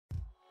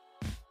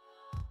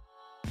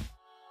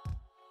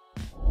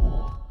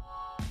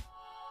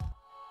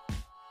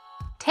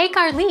Take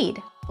our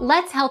lead.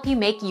 Let's help you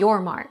make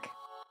your mark.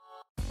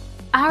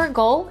 Our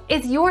goal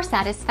is your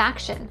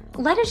satisfaction.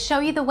 Let us show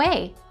you the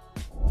way.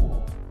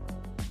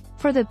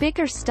 For the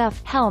bigger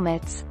stuff,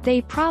 helmets, they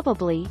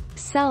probably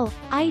sell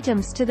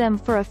items to them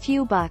for a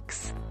few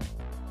bucks.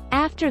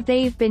 After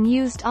they've been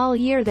used all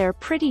year, they're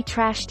pretty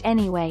trashed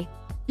anyway.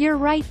 You're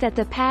right that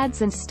the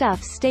pads and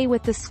stuff stay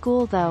with the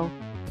school though.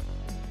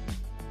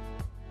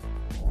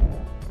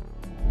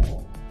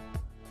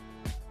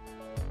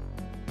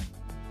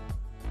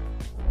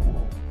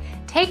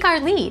 Take our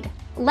lead.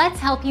 Let's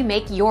help you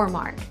make your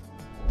mark.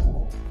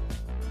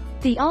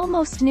 The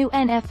almost new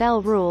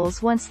NFL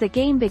rules once the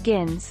game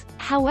begins.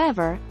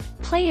 However,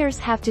 players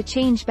have to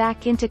change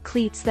back into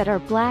cleats that are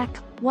black,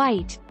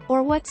 white,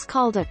 or what's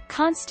called a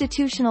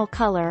constitutional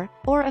color,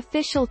 or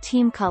official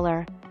team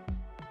color.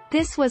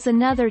 This was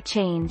another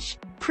change.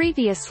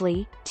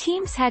 Previously,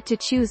 teams had to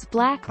choose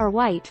black or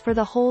white for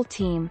the whole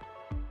team.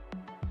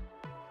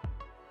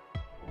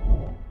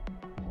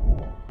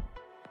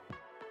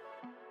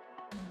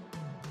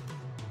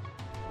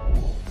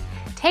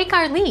 Take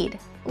our lead.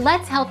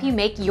 Let's help you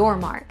make your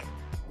mark.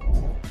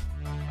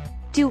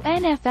 Do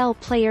NFL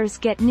players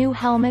get new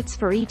helmets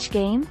for each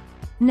game?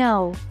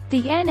 No.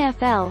 The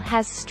NFL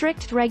has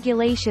strict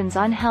regulations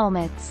on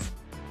helmets.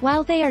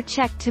 While they are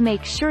checked to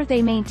make sure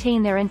they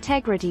maintain their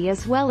integrity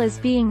as well as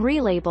being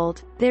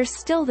relabeled, they're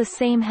still the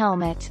same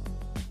helmet.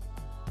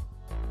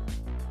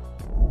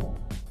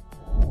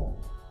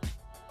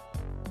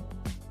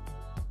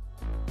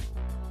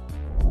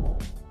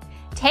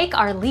 Take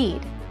our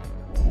lead.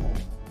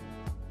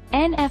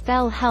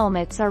 NFL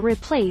helmets are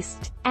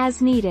replaced,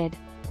 as needed.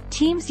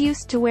 Teams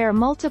used to wear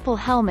multiple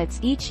helmets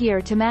each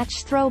year to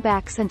match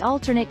throwbacks and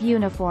alternate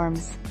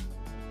uniforms.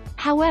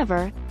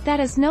 However, that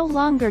is no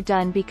longer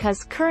done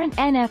because current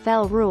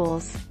NFL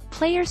rules,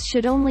 players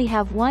should only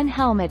have one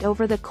helmet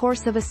over the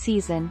course of a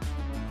season.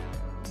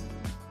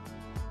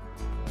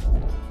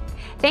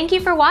 Thank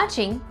you for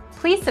watching.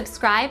 Please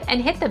subscribe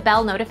and hit the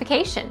bell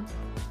notification.